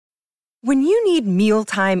When you need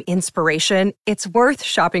mealtime inspiration, it's worth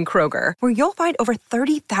shopping Kroger, where you'll find over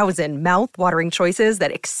 30,000 mouth-watering choices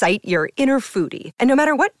that excite your inner foodie. And no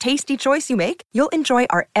matter what tasty choice you make, you'll enjoy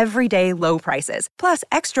our everyday low prices, plus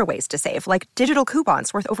extra ways to save, like digital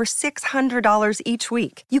coupons worth over $600 each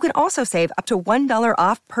week. You can also save up to $1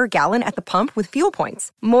 off per gallon at the pump with fuel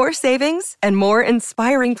points. More savings and more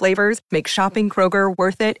inspiring flavors make shopping Kroger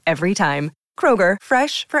worth it every time. Kroger,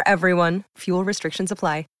 fresh for everyone. Fuel restrictions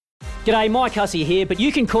apply. G'day, Mike Hussey here, but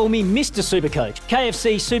you can call me Mr. Supercoach.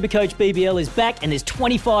 KFC Supercoach BBL is back and there's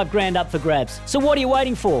 25 grand up for grabs. So what are you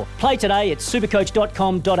waiting for? Play today at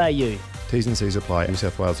supercoach.com.au. T's and C's apply. New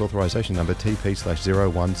South Wales authorisation number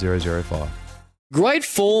TP/01005. Great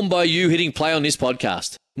form by you hitting play on this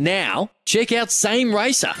podcast. Now, check out Same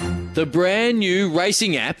Racer, the brand new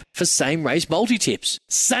racing app for same race multi-tips.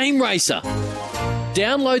 Same Racer.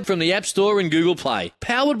 Download from the App Store and Google Play.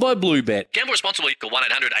 Powered by Bluebet. Gamble responsibly. Call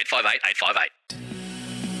 1-800-858-858.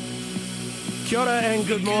 Kia ora and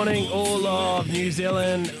good morning, all of New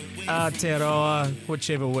Zealand, Aotearoa,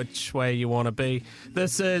 whichever which way you want to be.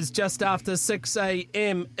 This is just after 6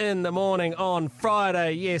 a.m. in the morning on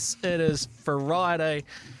Friday. Yes, it is Friday.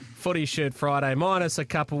 Footy Shirt Friday, minus a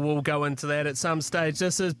couple. We'll go into that at some stage.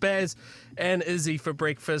 This is Baz and Izzy for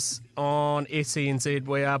breakfast on SENZ.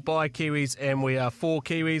 We are by Kiwis and we are for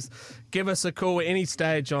Kiwis. Give us a call at any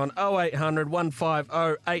stage on 0800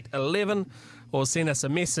 150 811 or send us a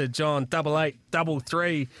message on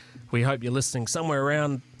 8833. We hope you're listening somewhere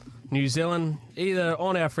around New Zealand, either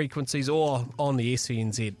on our frequencies or on the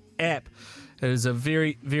SENZ app. It is a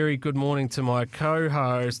very, very good morning to my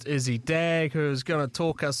co-host, Izzy Dag, who's going to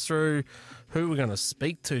talk us through who we're going to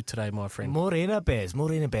speak to today, my friend. Morena Baz.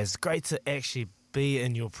 It's great to actually be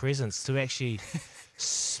in your presence, to actually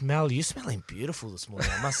smell you. Smelling beautiful this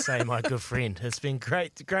morning, I must say, my good friend. It's been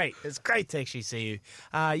great. It's great to actually see you.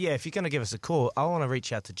 If you're going to give us a call, I want to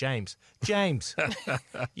reach out to James. James,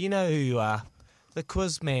 you know who you are. The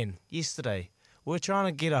quiz man yesterday. We're trying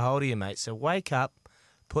to get a hold of you, mate. So wake up,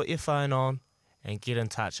 put your phone on, and get in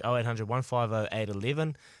touch, 0800 150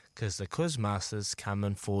 811, because the Quizmaster's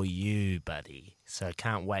coming for you, buddy. So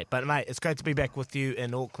can't wait. But, mate, it's great to be back with you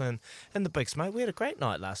in Auckland in the Bigs, mate. We had a great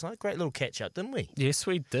night last night. Great little catch-up, didn't we? Yes,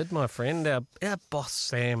 we did, my friend. Our boss,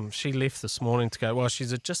 Sam, she left this morning to go, well,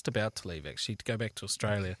 she's just about to leave, actually, to go back to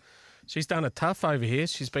Australia. She's done it tough over here.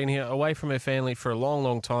 She's been here away from her family for a long,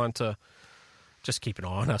 long time to just keep an eye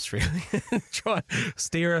on us, really. Try and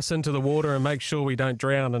steer us into the water and make sure we don't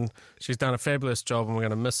drown. And she's done a fabulous job, and we're going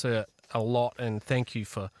to miss her a lot. And thank you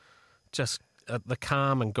for just the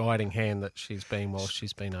calm and guiding hand that she's been while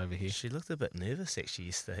she's been over here. She looked a bit nervous, actually,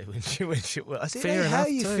 yesterday when she I said, Fair hey, enough, how are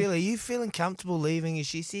you too. feeling? Are you feeling comfortable leaving? And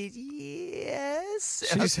she said, yes.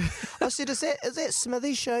 I said, is that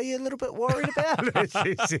Smithy show you a little bit worried about? And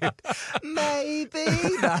she said, maybe.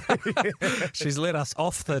 No. She's let us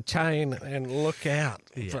off the chain and look out.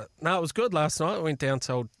 Yeah. But no, it was good last night. We went down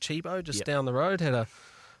to old Chibo just down the road. We had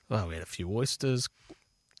a few oysters,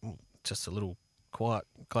 just a little quiet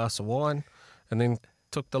glass of wine, and then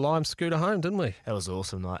took the Lime scooter home, didn't we? That was an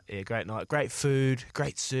awesome night. Yeah, great night. Great food,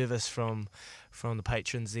 great service from the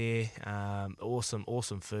patrons there.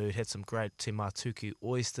 Awesome food. Had some great Te Matuku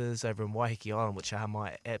oysters over in Waiheke Island, which are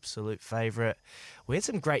my absolute favourite. We had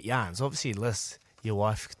some great yarns. Obviously, Liz, your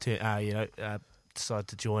wife, decided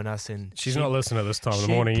to join us, and She's not listening at this time of the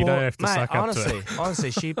morning. You don't have to suck up to it.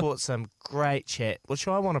 Honestly, she brought some great chat, which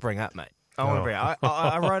I want to bring up, mate.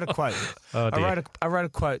 I wrote a quote. I wrote a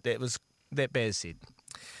quote that Baz said.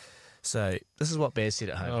 So this is what Baz said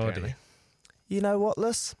at home. Apparently. Dear. You know what,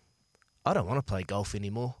 Liz? I don't want to play golf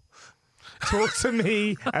anymore. Talk to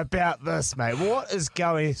me about this, mate. What is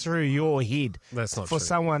going through your head That's not for true.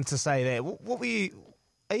 someone to say that? What were you?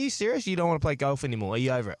 Are you serious? You don't want to play golf anymore? Are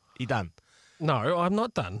you over it? You done? No, I'm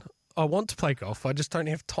not done. I want to play golf. I just don't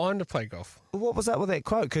have time to play golf. What was up with that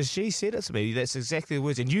quote? Because she said it to me. That's exactly the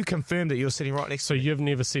words. And you confirmed that you're sitting right next So to me. you've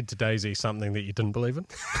never said to Daisy something that you didn't believe in?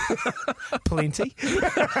 Plenty.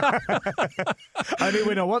 Only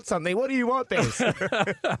when I want something. What do you want, Baz?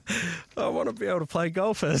 I want to be able to play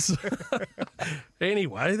golfers.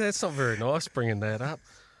 Anyway, that's not very nice bringing that up.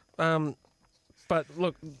 But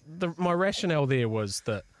look, my rationale there was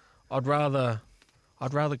that I'd rather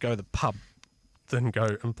go to the pub than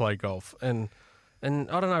go and play golf. And I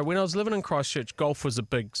don't know, when I was living in Christchurch, golf was a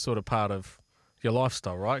big sort of part of your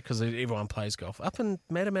lifestyle, right? Because everyone plays golf. Up in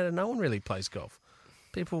Matamata, no one really plays golf.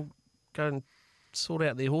 People go and sort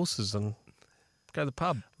out their horses and go to the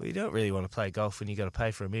pub. Well, you don't really want to play golf when you got to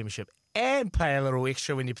pay for a membership and pay a little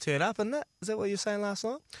extra when you turn up, isn't it? Is that what you were saying last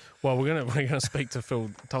night? Well, we're gonna speak to Phil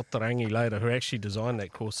Totarangi later, who actually designed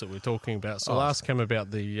that course that we're talking about. So I'll ask him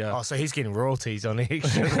about the. So he's getting royalties on the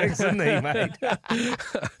extra rigs, isn't he, mate?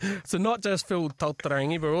 So not just Phil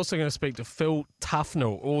Totarangi, but we're also going to speak to Phil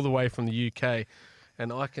Tufnell, all the way from the UK.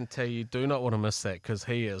 And I can tell you, do not want to miss that because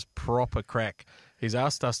he is proper crack. He's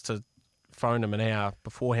asked us to phone him an hour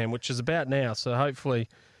beforehand, which is about now. So hopefully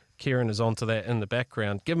Kieran is onto that in the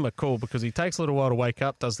background. Give him a call because he takes a little while to wake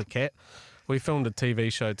up, does the cat. We filmed a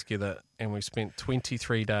TV show together and we spent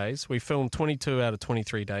 23 days. We filmed 22 out of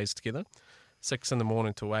 23 days together, 6 in the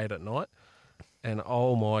morning to 8 at night. And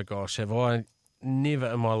oh my gosh, have I never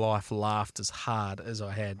in my life laughed as hard as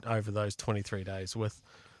I had over those 23 days with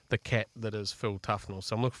the cat that is Phil Tufnell.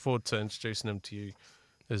 So I'm looking forward to introducing him to you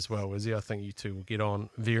as well, Izzy. I think you two will get on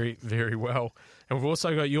very, very well. And we've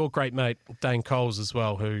also got your great mate, Dane Coles, as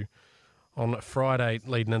well, who on Friday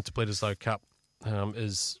leading into Bledisloe Cup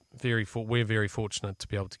we're very fortunate to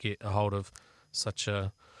be able to get a hold of such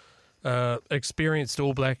a experienced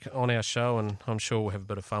All Black on our show, and I'm sure we'll have a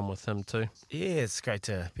bit of fun with him too. Yeah, it's great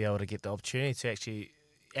to be able to get the opportunity to actually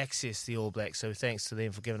access the All Blacks, so thanks to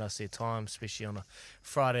them for giving us their time, especially on a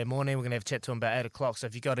Friday morning. We're going to have a chat to them about 8 o'clock, so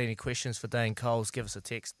if you've got any questions for Dane Coles, give us a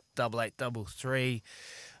text 8833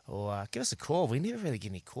 or give us a call. We never really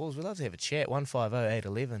get any calls. We'd love to have a chat,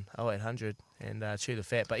 150-811-0800 and chew the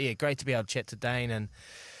fat. But yeah, great to be able to chat to Dane. And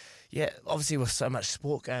yeah, obviously with so much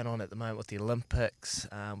sport going on at the moment with the Olympics,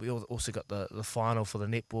 we also got the final for the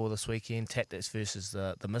netball this weekend, Tactics versus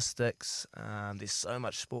the Mystics. There's so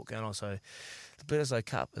much sport going on, so the Bledisloe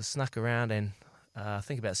Cup has snuck around, and I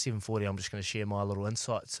think about 7:40 I'm just going to share my little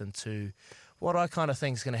insights into what I kind of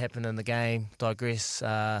think is going to happen in the game, digress,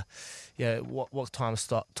 what type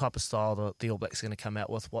of style the All Blacks are going to come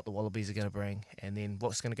out with, what the Wallabies are going to bring, and then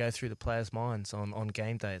what's going to go through the players' minds on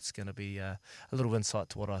game day. It's going to be a little insight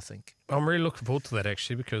to what I think. I'm really looking forward to that,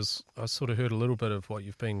 actually, because I sort of heard a little bit of what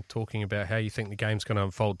you've been talking about, how you think the game's going to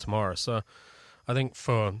unfold tomorrow. So I think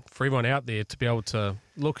for everyone out there to be able to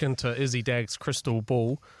look into Izzy Dagg's crystal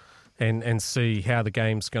ball and see how the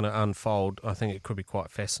game's going to unfold, I think it could be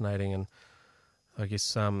quite fascinating. And I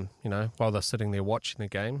guess, while they're sitting there watching the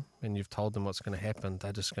game and you've told them what's going to happen,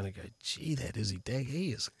 they're just going to go, gee, that Izzy Dagg,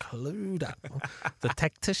 he is clued up. The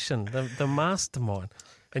tactician, the mastermind.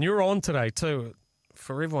 And you're on today too.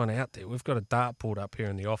 For everyone out there, we've got a dartboard up here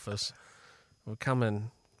in the office. We'll come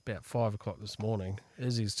in about 5 o'clock this morning.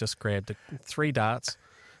 Izzy's just grabbed 3 darts.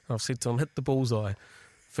 And I've said to him, hit the bullseye.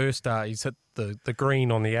 First dart, he's hit the green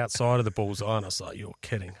on the outside of the bullseye, and I was like, you're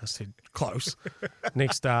kidding. I said, close.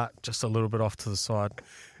 Next dart, just a little bit off to the side.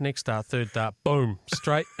 Next dart, third dart, boom,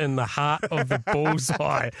 straight in the heart of the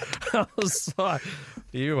bullseye. I was like,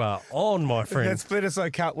 you are on, my friend. It's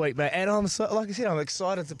Bledisloe Cup week, mate. And I'm like I said, I'm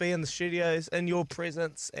excited to be in the studios, in your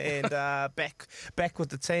presence, and back with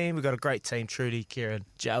the team. We've got a great team, Trudy, Kieran,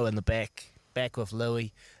 Joe in the back with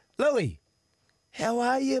Louis. Louis! How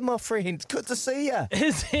are you, my friend? Good to see you.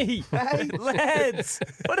 Is he? Hey, lads.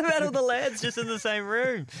 What about all the lads just in the same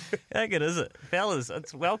room? How good is it? Fellas,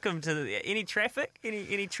 it's welcome to any traffic?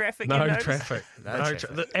 Any traffic? No traffic. No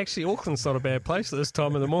traffic. Actually, Auckland's not a bad place at this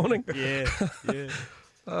time of the morning. Yeah.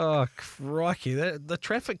 Oh, crikey. The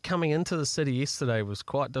traffic coming into the city yesterday was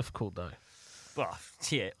quite difficult, though. Well,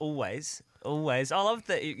 yeah, always. Always. I love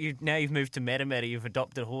that now you've moved to Matamata, you've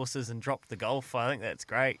adopted horses and dropped the golf. I think that's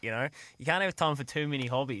great, You can't have time for too many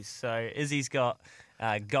hobbies. So Izzy's got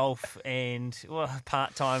golf and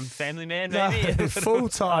part-time family man, maybe? No,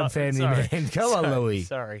 full-time family man. Come on, Louis.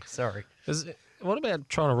 Sorry. What about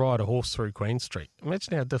trying to ride a horse through Queen Street?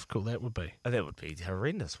 Imagine how difficult that would be. Oh, that would be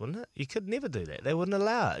horrendous, wouldn't it? You could never do that. They wouldn't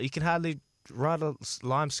allow it. You can hardly ride a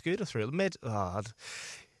lime scooter through it.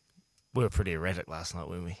 We were pretty erratic last night,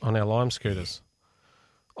 weren't we? On our lime scooters.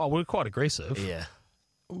 Oh, we were quite aggressive. Yeah.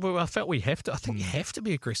 Well, I felt we have to. I think you have to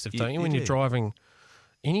be aggressive, don't you, when you're driving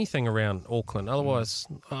anything around Auckland? Otherwise,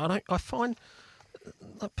 I find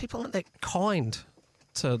people aren't that kind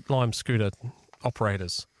to lime scooter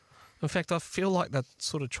operators. In fact, I feel like they're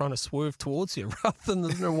sort of trying to swerve towards you rather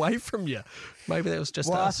than away from you. Maybe that was just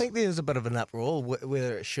us. I think there's a bit of an uproar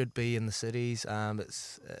whether it should be in the cities.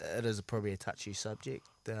 It is probably a touchy subject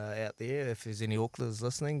out there. If there's any Aucklanders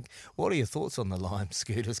listening, what are your thoughts on the lime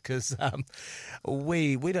scooters? Because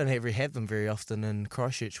we don't have them very often in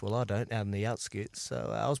Christchurch. Well, I don't, out in the outskirts.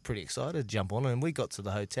 So I was pretty excited to jump on it. And we got to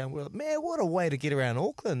the hotel and we were like, man, what a way to get around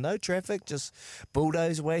Auckland. No traffic, just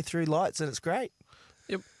bulldoze way through lights, and it's great.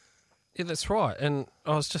 Yep. Yeah, that's right. And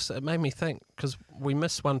it made me think, because we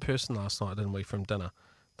missed one person last night, didn't we, from dinner?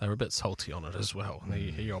 They were a bit salty on it as well. And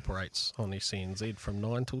he operates on SCNZ from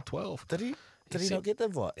 9 till 12. Did he? Did he not get the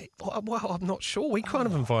invite? Well, I'm not sure. We kind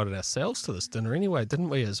of invited ourselves to this dinner anyway, didn't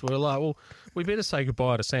we? As we were like, well, we better say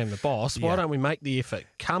goodbye to Sam the boss. Why don't we make the effort,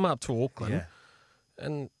 come up to Auckland,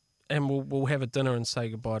 and we'll have a dinner and say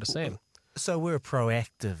goodbye to Sam. So we were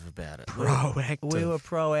proactive about it. Proactive. We were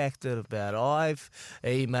proactive about it. I've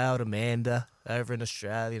emailed Amanda over in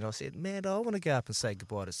Australia and I said, Amanda, I want to go up and say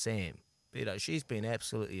goodbye to Sam. You know, she's been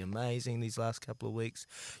absolutely amazing these last couple of weeks.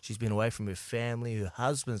 She's been away from her family. Her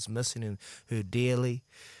husband's missing her dearly.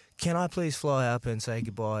 Can I please fly up and say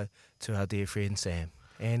goodbye to our dear friend Sam?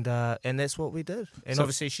 And that's what we did. And so,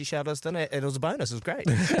 obviously she showed us dinner, and it was a bonus. It was great.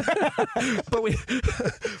 But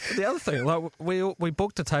the other thing, like we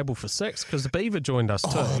booked a table for 6 because the Beaver joined us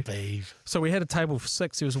too. Oh, Beaver. So we had a table for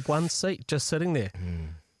 6. There was one seat just sitting there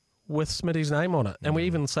with Smitty's name on it, and we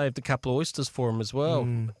even saved a couple of oysters for him as well.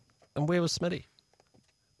 And where was Smitty?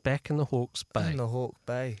 Back in the Hawke's Bay. In the Hawke's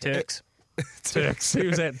Bay. Turks. Turks. He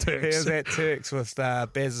was at Turks. He was at Turks with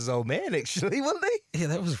Baz's old man, actually, wasn't he? Yeah,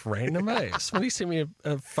 that was random, eh? Smitty sent me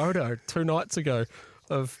a photo 2 nights ago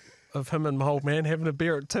of him and my old man having a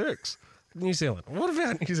beer at Turks, New Zealand. What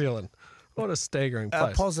about New Zealand? What a staggering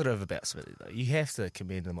place. Positive about Smitty, though. You have to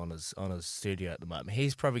commend him on his studio at the moment.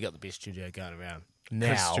 He's probably got the best studio going around.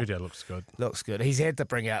 Now, his studio looks good. Looks good. He's had to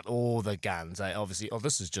bring out all the guns. Obviously,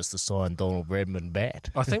 this is just the signed Donald Bradman bat.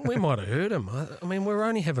 I think we might have heard him. I mean, we were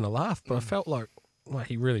only having a laugh, but I felt like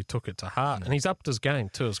he really took it to heart. And he's upped his game,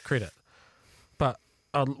 to his credit. But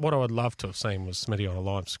what I would love to have seen was Smitty on a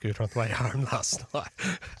Lime scooter on the way home last night.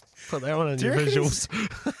 Put that one in your visuals.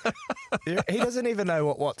 He doesn't even know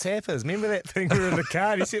what WhatsApp is. Remember that thing we were in the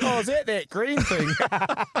car and he said, oh, is that green thing?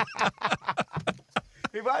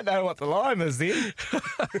 He might know what the Lime is then.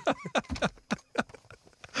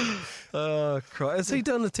 Oh, Christ. Is he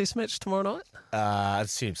doing the test match tomorrow night? I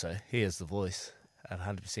assume so. He is the voice.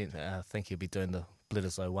 100%. I think he'll be doing the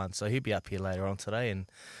Bledisloe one. So he'll be up here later on today, and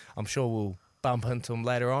I'm sure we'll bump into him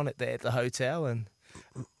later on at the hotel. And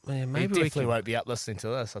maybe he definitely won't be up listening to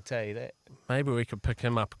this, I'll tell you that. Maybe we could pick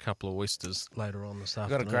him up a couple of oysters later on this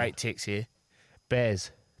afternoon. I've got a great text here.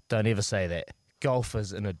 Baz, don't ever say that. Golf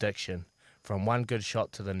is an addiction. From one good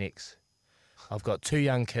shot to the next. I've got 2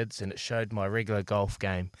 young kids and it showed my regular golf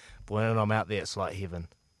game. But when I'm out there, it's like heaven.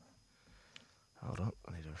 Hold on,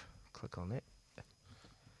 I need to click on that.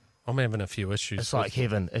 I'm having a few issues. It's like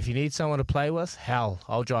heaven. If you need someone to play with, hell,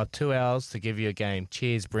 I'll drive 2 hours to give you a game.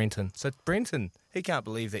 Cheers, Brenton. So, Brenton, he can't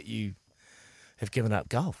believe that you have given up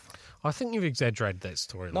golf. I think you've exaggerated that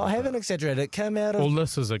story. No, I haven't exaggerated. It came out of... Well,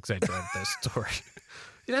 this has exaggerated that story.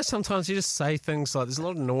 You know, sometimes you just say things like there's a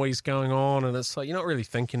lot of noise going on and it's like you're not really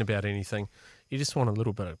thinking about anything. You just want a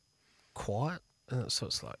little bit of quiet. And so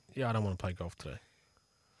it's like, yeah, I don't want to play golf today.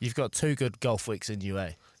 You've got 2 good golf weeks in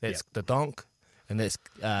UA. That's the Donk and that's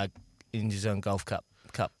New Zealand Golf Cup.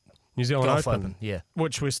 New Zealand Golf Open. Yeah.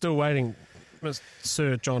 Which we're still waiting.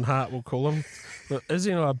 Sir John Hart, we'll call him. But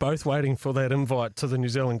Izzy and I are both waiting for that invite to the New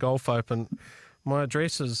Zealand Golf Open. My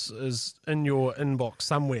address is in your inbox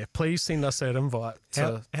somewhere. Please send us that invite.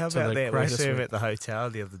 How about that? We saw him at the hotel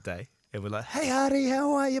the other day. And we're like, hey, Hardy,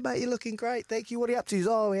 how are you, mate? You're looking great. Thank you. What are you up to? He's,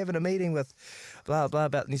 we're having a meeting with blah, blah,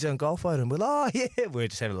 about the New Zealand Golf Open. We're like, oh, yeah. We're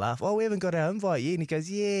just having a laugh. Oh, we haven't got our invite yet. And he goes,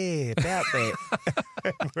 yeah, about that.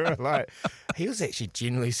 And we're like, he was actually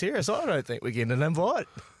genuinely serious. I don't think we're getting an invite.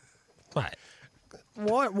 Mate,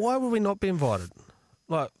 why would we not be invited?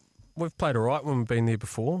 Like, we've played all right when we've been there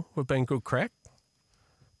before. We've been good crack.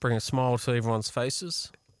 Bring a smile to everyone's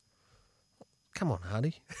faces. Come on,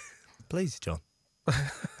 Hardy. Please, John.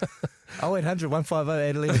 0800 150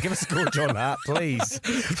 811. Give us a call, John Hart, please.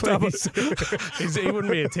 Please. He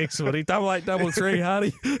wouldn't be a text, would he? 8833,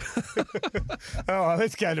 Hardy.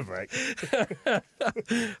 Let's go to break.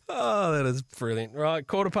 Oh, that is brilliant. Right,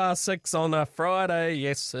 6:15 on a Friday.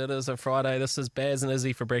 Yes, it is a Friday. This is Baz and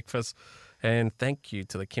Izzy for breakfast. And thank you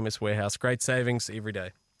to the Chemist Warehouse. Great savings every day.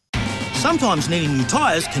 Sometimes needing new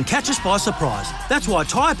tyres can catch us by surprise. That's why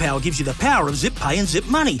Tyre Power gives you the power of Zip Pay and Zip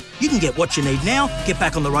Money. You can get what you need now, get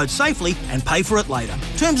back on the road safely and pay for it later.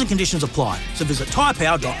 Terms and conditions apply. So visit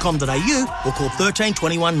tyrepower.com.au or call 13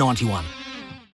 21 91.